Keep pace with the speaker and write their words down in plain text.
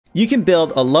You can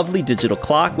build a lovely digital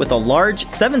clock with a large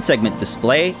 7-segment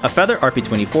display, a Feather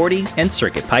RP2040, and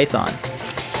CircuitPython.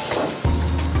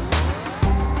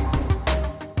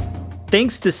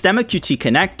 Thanks to Stemma Qt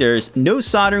connectors, no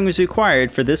soldering was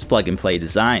required for this plug-and-play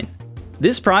design.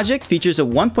 This project features a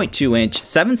 1.2-inch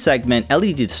 7-segment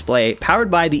LED display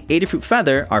powered by the Adafruit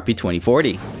Feather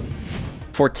RP2040.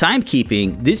 For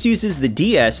timekeeping, this uses the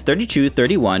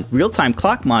DS3231 real-time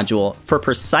clock module for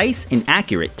precise and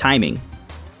accurate timing.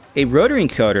 A rotary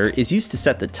encoder is used to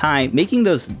set the time, making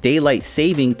those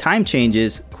daylight-saving time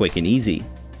changes quick and easy.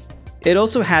 It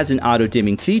also has an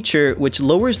auto-dimming feature which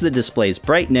lowers the display's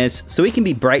brightness so it can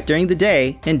be bright during the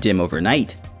day and dim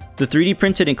overnight. The 3D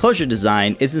printed enclosure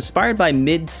design is inspired by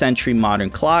mid-century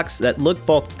modern clocks that look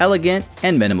both elegant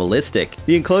and minimalistic.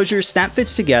 The enclosure snap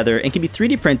fits together and can be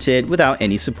 3D printed without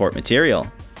any support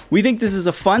material. We think this is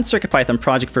a fun CircuitPython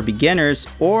project for beginners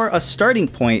or a starting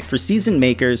point for seasoned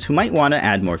makers who might want to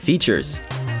add more features.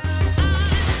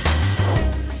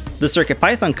 The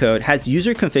CircuitPython code has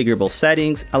user-configurable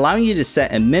settings, allowing you to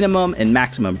set a minimum and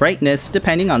maximum brightness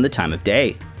depending on the time of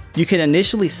day. You can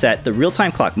initially set the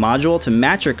real-time clock module to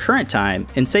match your current time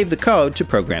and save the code to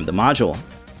program the module.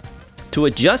 To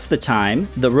adjust the time,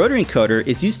 the rotary encoder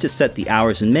is used to set the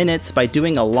hours and minutes by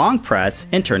doing a long press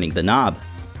and turning the knob.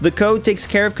 The code takes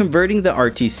care of converting the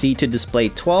RTC to display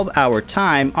 12-hour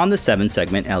time on the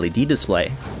 7-segment LED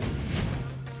display.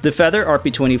 The Feather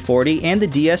RP2040 and the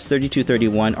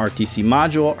DS3231 RTC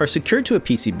module are secured to a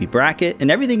PCB bracket,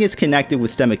 and everything is connected with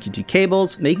Stemma Qt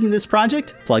cables, making this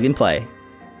project plug and play.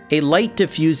 A light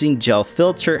diffusing gel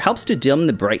filter helps to dim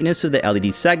the brightness of the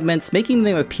LED segments, making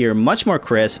them appear much more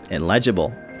crisp and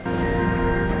legible.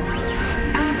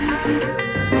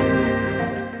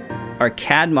 Our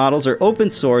CAD models are open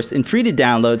source and free to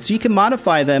download, so you can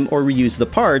modify them or reuse the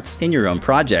parts in your own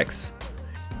projects.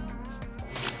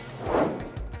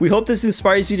 We hope this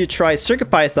inspires you to try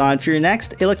CircuitPython for your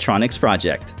next electronics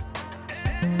project.